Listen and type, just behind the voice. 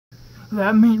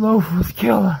That meatloaf was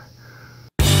killer.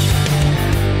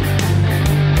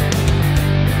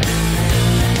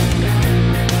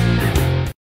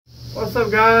 What's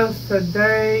up, guys?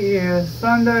 Today is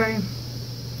Sunday,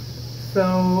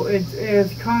 so it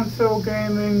is console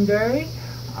gaming day.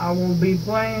 I will be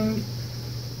playing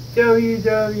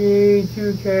WWE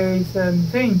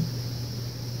 2K17.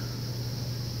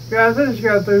 Guys, I just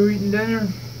got through eating dinner.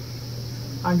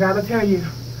 I gotta tell you,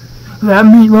 that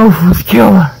meatloaf was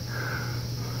killer.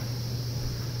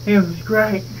 It was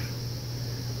great.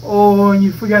 Oh, and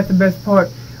you forgot the best part.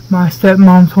 My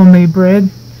stepmom's homemade bread.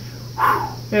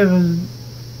 It was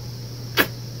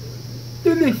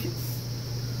delicious.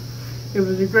 It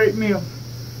was a great meal.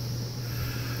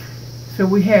 So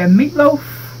we had meatloaf,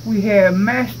 we had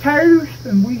mashed taters,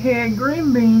 and we had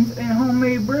green beans and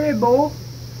homemade bread bowl.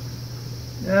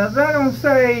 Now if I don't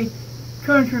say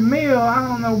country meal, I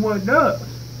don't know what does.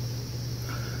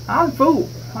 I'm full.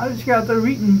 I just got through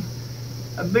eating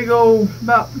a big old,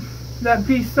 about that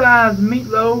piece size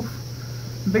meatloaf,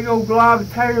 big old glob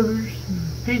of taters,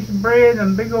 piece of bread,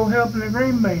 and a big old helping of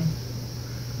green beans.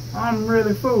 I'm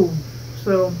really full.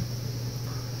 So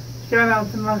shout out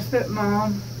to my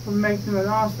stepmom for making an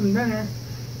awesome dinner,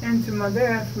 and to my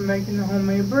dad for making the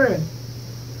homemade bread.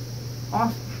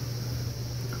 Awesome.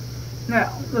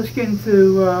 Now let's get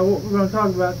into what we're going to talk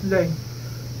about today.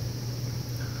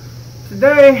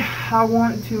 Today I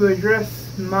want to address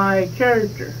my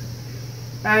character.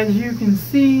 As you can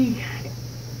see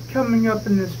coming up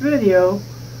in this video,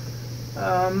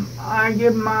 I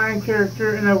give my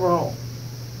character an overhaul.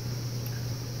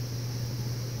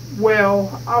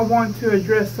 Well, I want to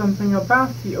address something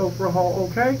about the overhaul,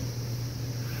 okay?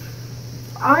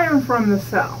 I am from the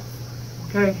South,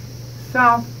 okay?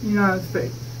 South United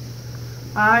States.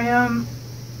 I am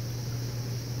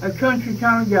a country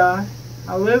kind of guy.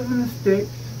 I live in the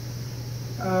sticks.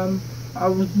 I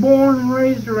was born and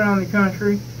raised around the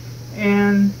country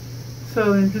and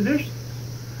Southern traditions.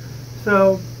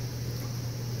 So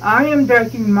I am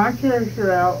decking my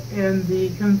character out in the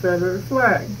Confederate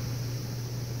flag,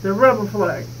 the rebel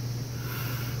flag.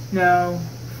 Now,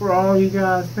 for all you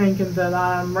guys thinking that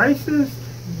I'm racist,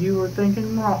 you are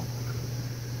thinking wrong.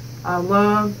 I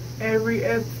love every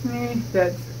ethnic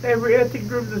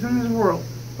group that's in this world.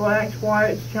 Blacks,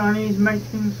 whites, Chinese,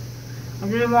 Mexicans. I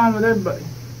get along with everybody.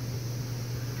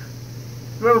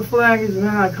 The rebel flag has been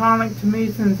iconic to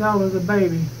me since I was a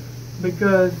baby,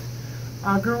 because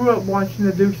I grew up watching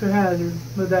the Dukes of Hazzard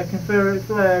with that Confederate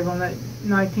flag on that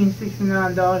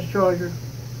 1969 Dodge Charger.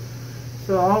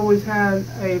 So I always had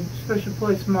a special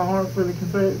place in my heart for the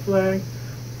Confederate flag.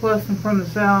 Plus, I'm from the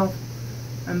South,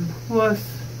 and plus,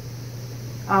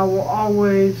 I will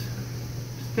always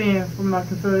stand for my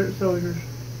Confederate soldiers.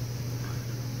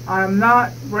 I am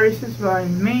not racist by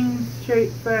any means,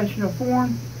 shape, fashion, or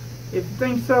form. If you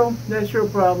think so, that's your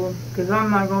problem, because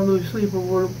I'm not going to lose sleep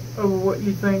over what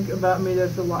you think about me.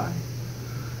 That's a lie.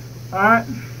 Alright?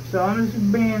 So I'm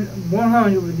just being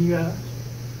 100 with you guys.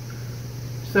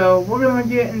 So we're going to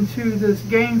get into this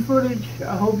game footage.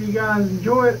 I hope you guys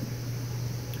enjoy it.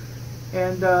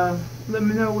 And let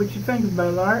me know what you think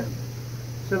about it, alright?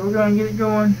 So we're going to get it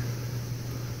going.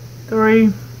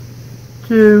 3,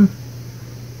 2,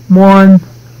 1,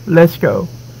 let's go.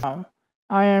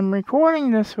 I am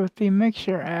recording this with the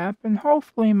Mixer app, and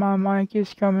hopefully my mic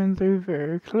is coming through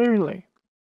very clearly.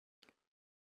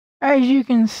 As you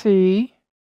can see,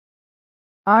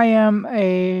 I am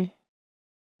a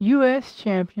US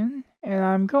champion, and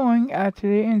I'm going after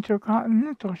the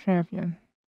Intercontinental champion.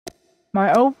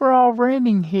 My overall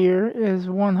rating here is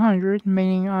 100,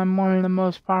 meaning I'm one of the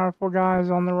most powerful guys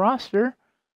on the roster.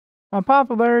 My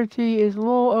popularity is a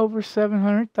little over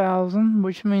 700,000,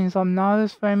 which means I'm not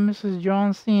as famous as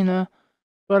John Cena,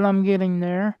 but I'm getting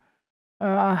there.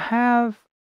 I have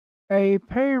a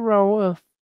payroll of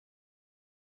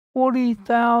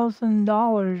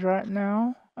 $40,000 right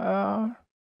now,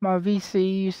 my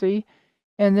VC, you see,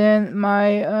 and then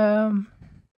my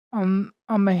I'm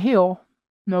a heel.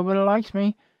 Nobody likes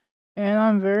me, and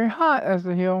I'm very hot as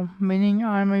a heel, meaning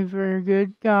I'm a very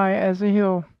good guy as a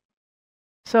heel.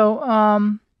 So,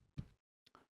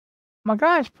 my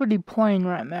guy's pretty plain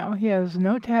right now. He has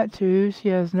no tattoos, he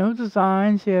has no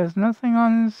designs, he has nothing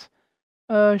on his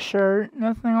shirt,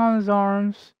 nothing on his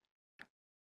arms.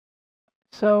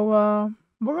 So,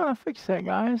 we're gonna fix that,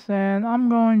 guys, and I'm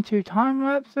going to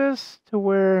time-lapse this to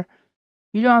where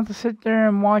you don't have to sit there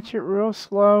and watch it real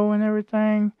slow and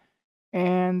everything,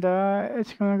 and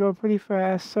it's gonna go pretty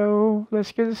fast. So,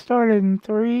 let's get it started in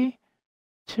 3,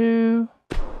 2,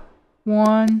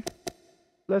 1,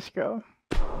 let's go.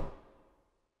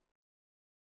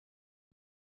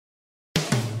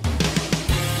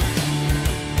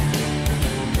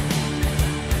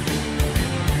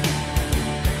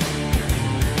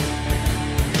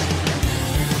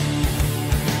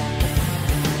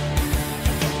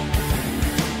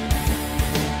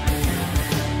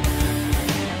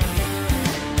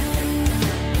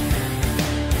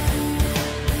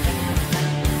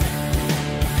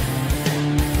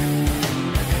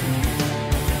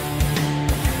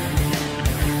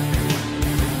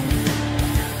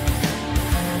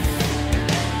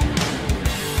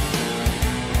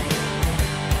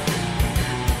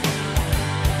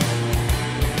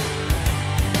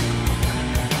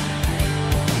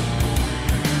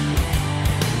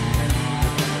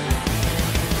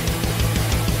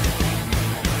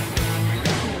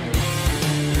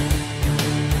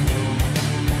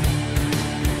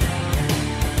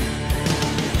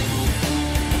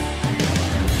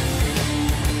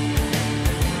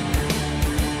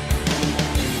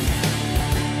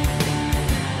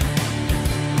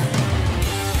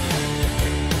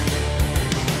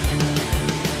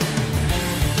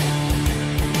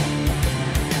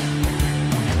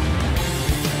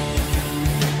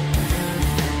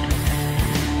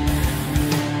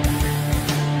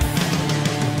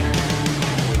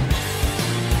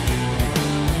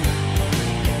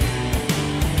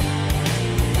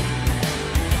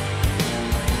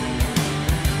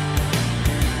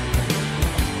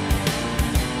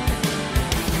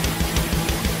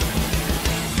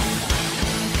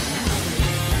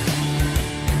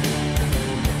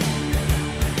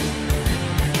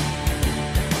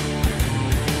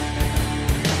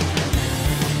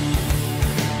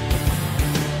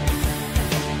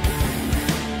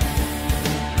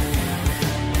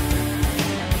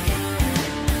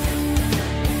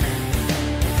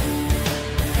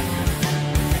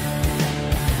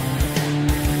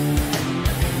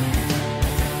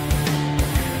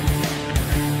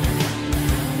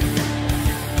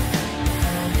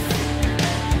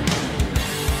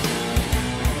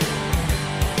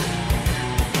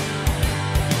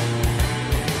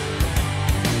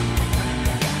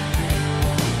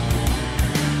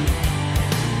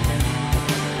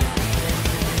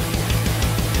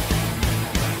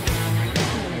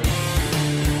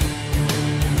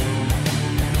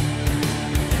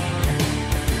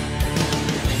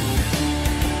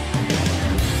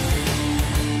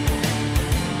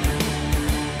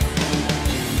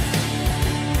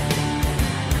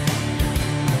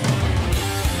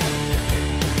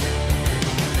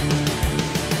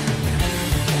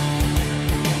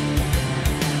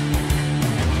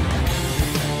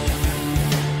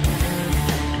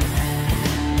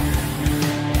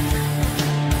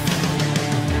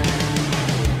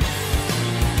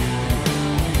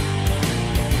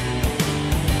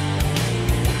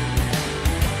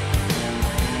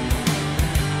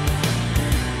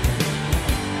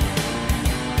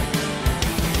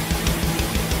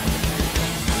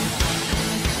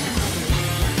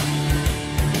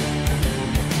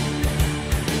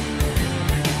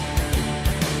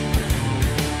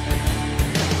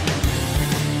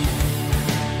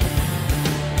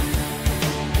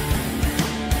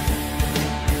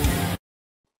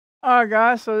 Alright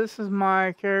guys, so this is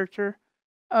my character.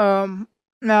 Now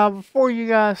before you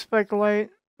guys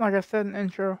speculate, like I said in the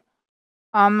intro,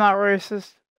 I'm not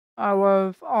racist. I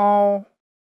love all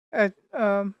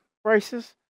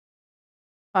races.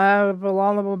 I have a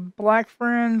lot of black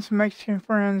friends, Mexican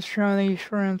friends, Chinese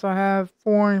friends. I have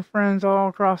foreign friends all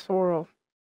across the world.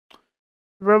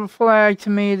 The rebel flag to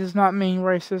me does not mean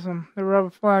racism. The rebel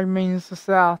flag means the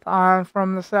South. I'm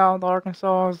from the South.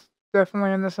 Arkansas is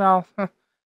definitely in the South.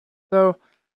 So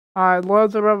I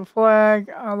love the rebel flag.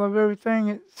 I love everything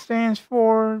it stands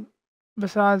for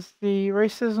besides the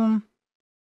racism.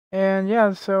 And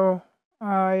yeah, so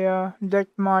I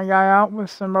decked my guy out with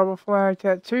some rebel flag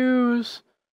tattoos.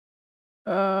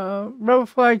 Rebel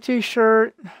flag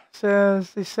t-shirt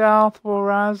says the South will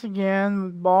rise again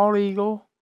with bald eagle,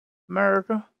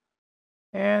 America.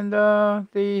 And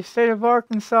the state of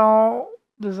Arkansas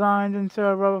designed into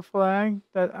a rebel flag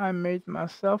that I made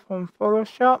myself on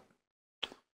Photoshop.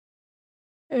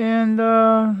 And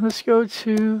let's go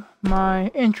to my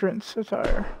entrance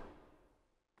attire.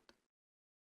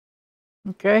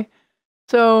 Okay,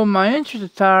 so my entrance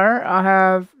attire, I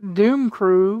have Doom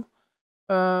Crew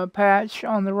patch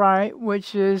on the right,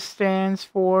 which stands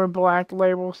for Black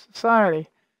Label Society.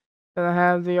 Then I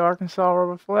have the Arkansas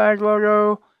Rebel Flag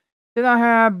logo. Then I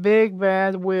have Big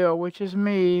Bad Will, which is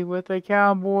me with a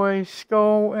cowboy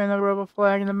skull and a rebel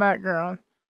flag in the background.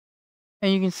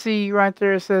 And you can see right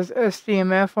there it says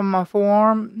SDMF on my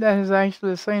forearm. That is actually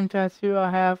the same tattoo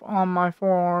I have on my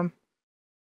forearm.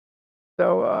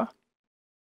 So,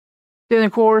 then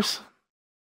of course,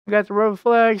 I got the rebel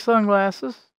flag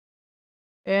sunglasses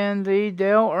and the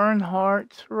Dale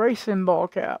Earnhardt racing ball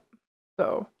cap.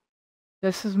 So,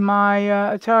 this is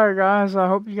my attire, guys. I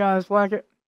hope you guys like it.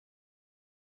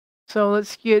 So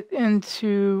let's get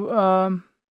into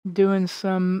doing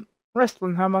some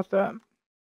wrestling. How about that?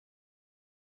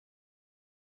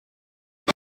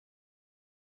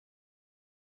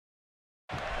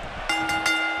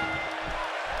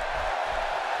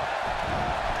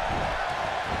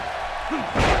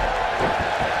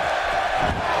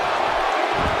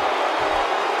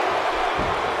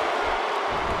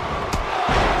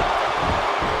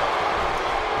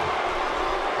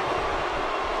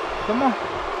 Come on.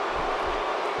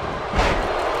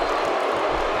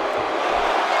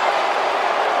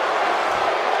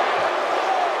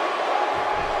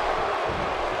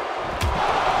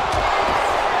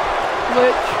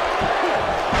 Glitch.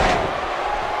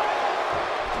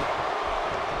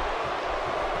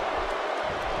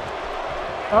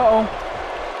 Uh-oh.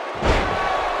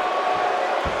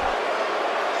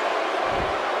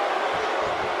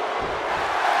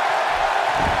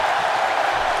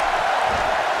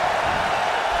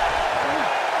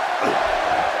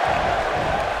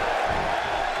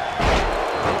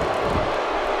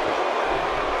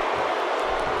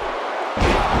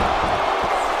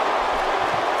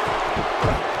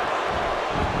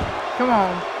 Come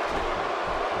on.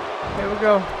 Here we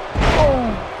go.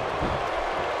 Boom.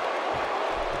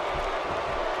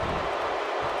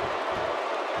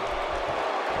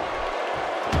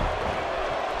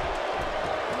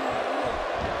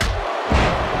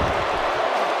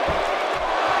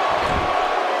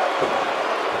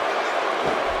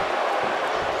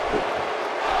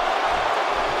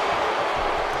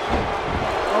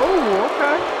 Oh,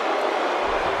 okay.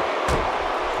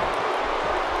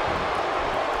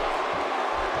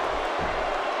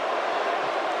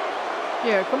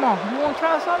 Yeah, come on. You want to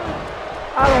try something?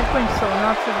 I don't think so.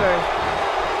 Not today.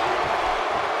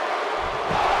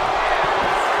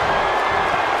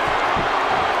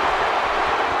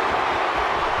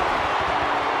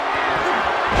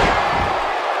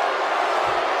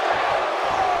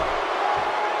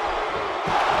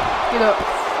 Get up.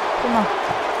 Come on.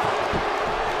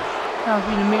 Time for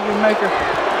you to meet your maker.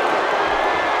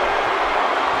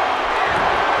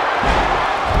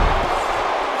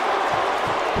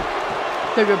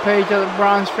 Took a page out of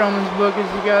Braun Strowman's book, as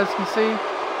you guys can see.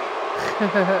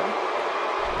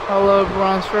 I love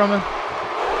Braun Strowman.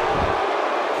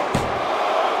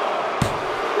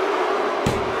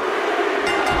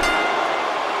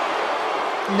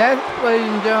 And that, ladies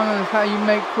and gentlemen, is how you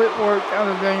make quick work out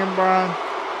of Daniel Bryan.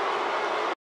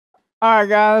 Alright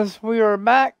guys, we are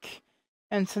back.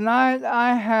 And tonight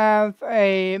I have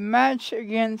a match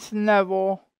against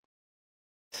Neville.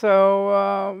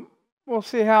 So, we'll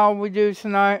see how we do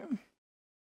tonight.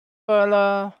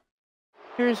 But,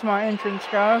 here's my entrance,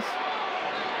 guys.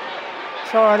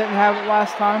 Sorry I didn't have it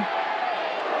last time.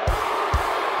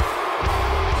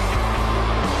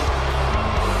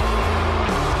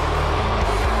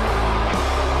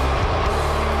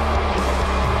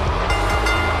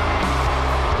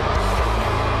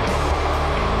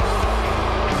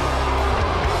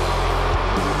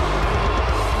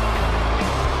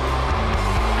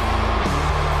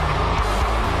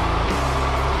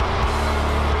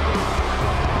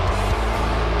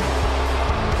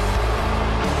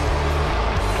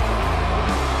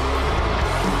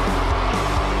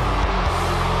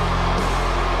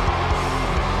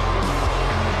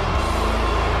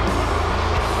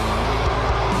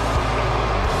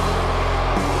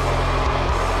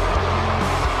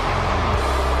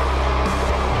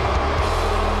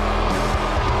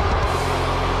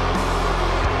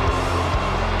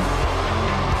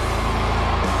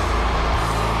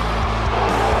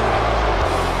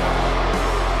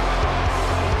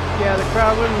 Yeah, the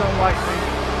crowd really don't like me,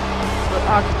 but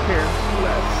I could care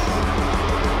less.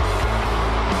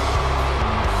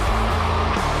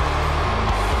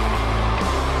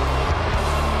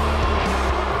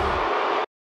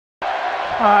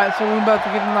 Alright, so we're about to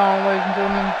get along, ladies and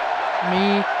gentlemen.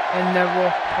 Me and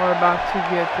Neville are about to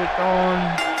get it on.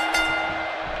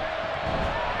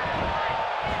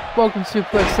 Welcome to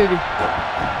Suplex City.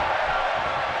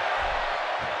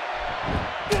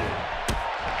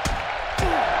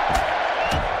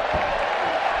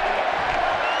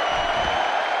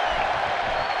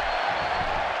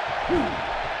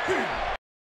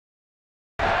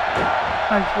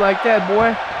 How'd you like that,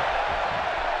 boy?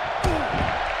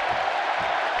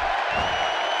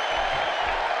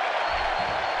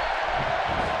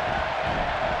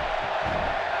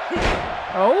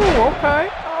 Oh, okay.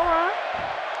 Alright.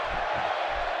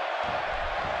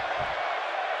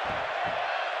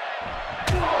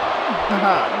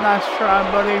 Nice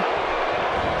try, buddy.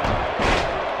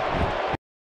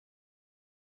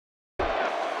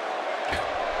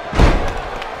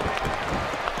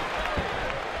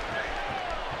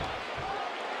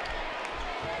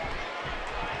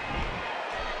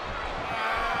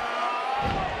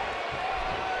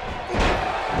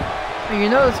 You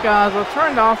notice, guys, I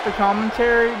turned off the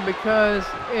commentary because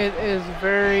it is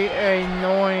very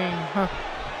annoying.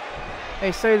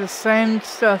 They say the same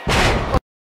stuff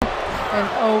and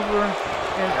over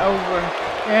and over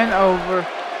and over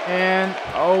and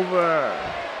over.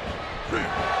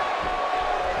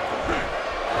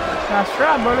 Nice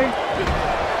try, buddy.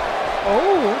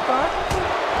 Oh, okay.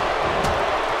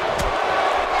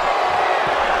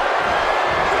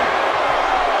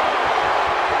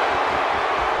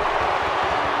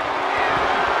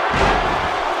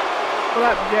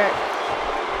 Flapjack.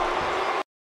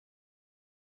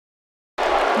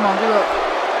 Come on, get up.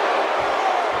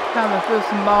 Time to feel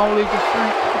some ball legal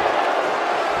strength.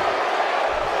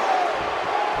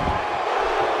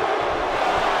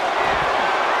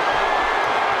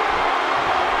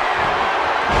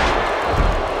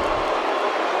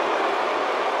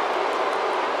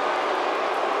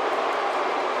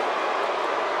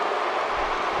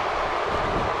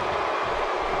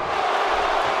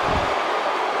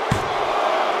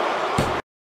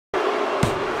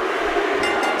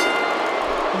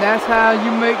 That's how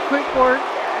you make quick work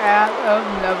out of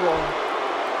Neville.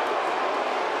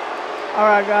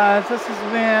 Alright guys, this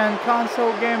has been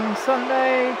Console Gaming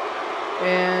Sunday,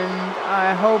 and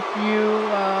I hope you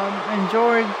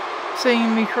enjoyed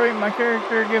seeing me create my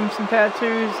character, give him some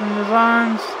tattoos and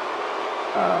designs.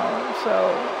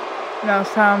 So now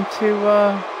it's time to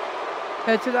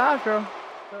head to the outro.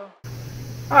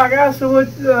 Alright guys, so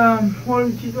what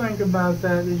did you think about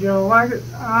that? Did you like it?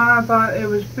 I thought it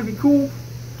was pretty cool.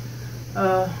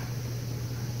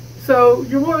 So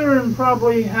you're wondering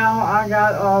probably how I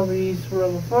got all these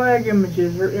rebel flag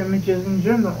images, or images in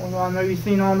general. Well, I know you've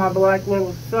seen all my Black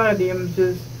Label Society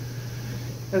images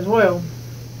as well.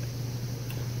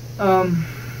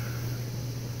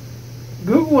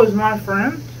 Google is my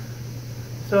friend,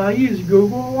 so I use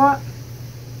Google a lot,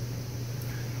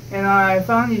 and I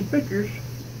found these pictures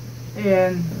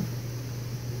and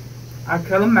I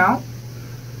cut them out,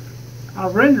 I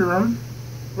render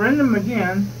them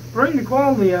again, bring the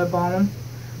quality up on them,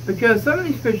 because some of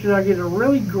these pictures I get are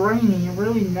really grainy and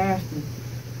really nasty.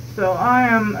 So I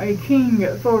am a king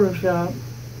at Photoshop,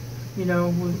 you know,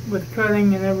 with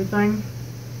cutting and everything.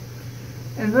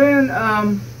 And then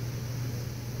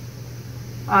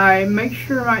I make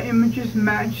sure my images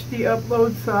match the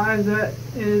upload size that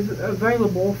is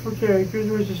available for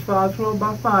characters, which is 512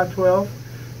 by 512,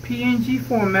 PNG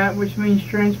format, which means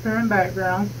transparent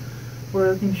background,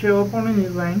 where it can show up on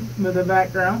anything with a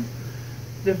background,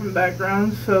 different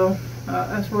backgrounds. So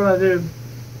that's what I do.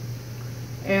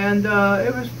 And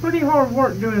it was pretty hard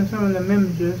work doing some of them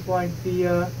images, like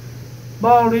the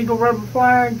bald eagle rebel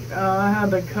flag. I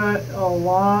had to cut a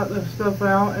lot of stuff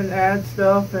out and add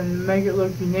stuff and make it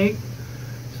look unique.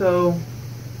 So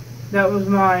that was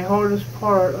my hardest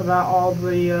part about all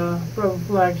the rebel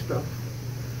flag stuff.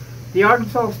 The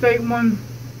Arkansas State one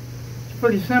is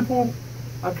pretty simple.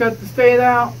 I cut the state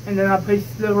out and then I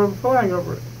pasted the rebel flag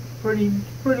over it. Pretty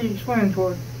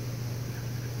explanatory.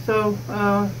 So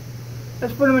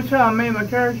that's pretty much how I made my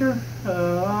character.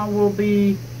 I will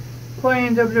be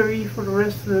playing WWE for the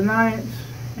rest of the nights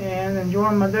and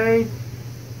enjoying my day.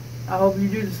 I hope you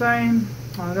do the same.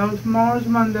 I know tomorrow's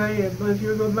Monday, but if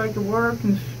you go back to work,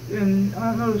 and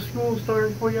I don't know the school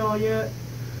started for y'all yet.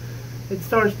 It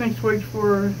starts next week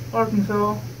for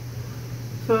Arkansas.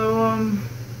 So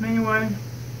anyway,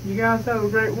 you guys have a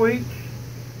great week,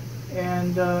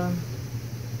 and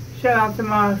Shout out to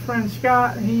my friend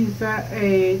Scott. He's at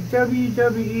a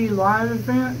WWE live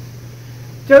event.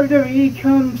 WWE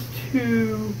comes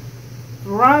to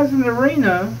Verizon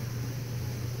Arena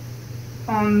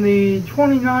on the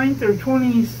 29th or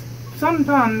 20th,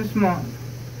 sometime this month.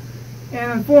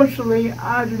 And unfortunately,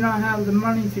 I do not have the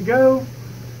money to go,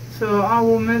 so I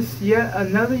will miss yet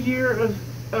another year of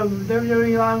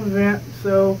WWE live event.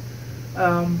 So,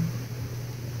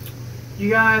 you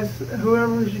guys,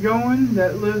 whoever's going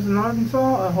that lives in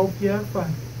Arkansas, I hope you have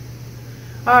fun.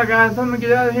 Alright guys, I'm going to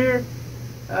get out of here.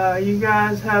 You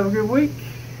guys have a good week.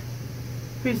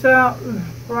 Peace out.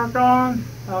 Rock on.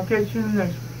 I'll catch you in the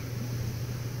next one.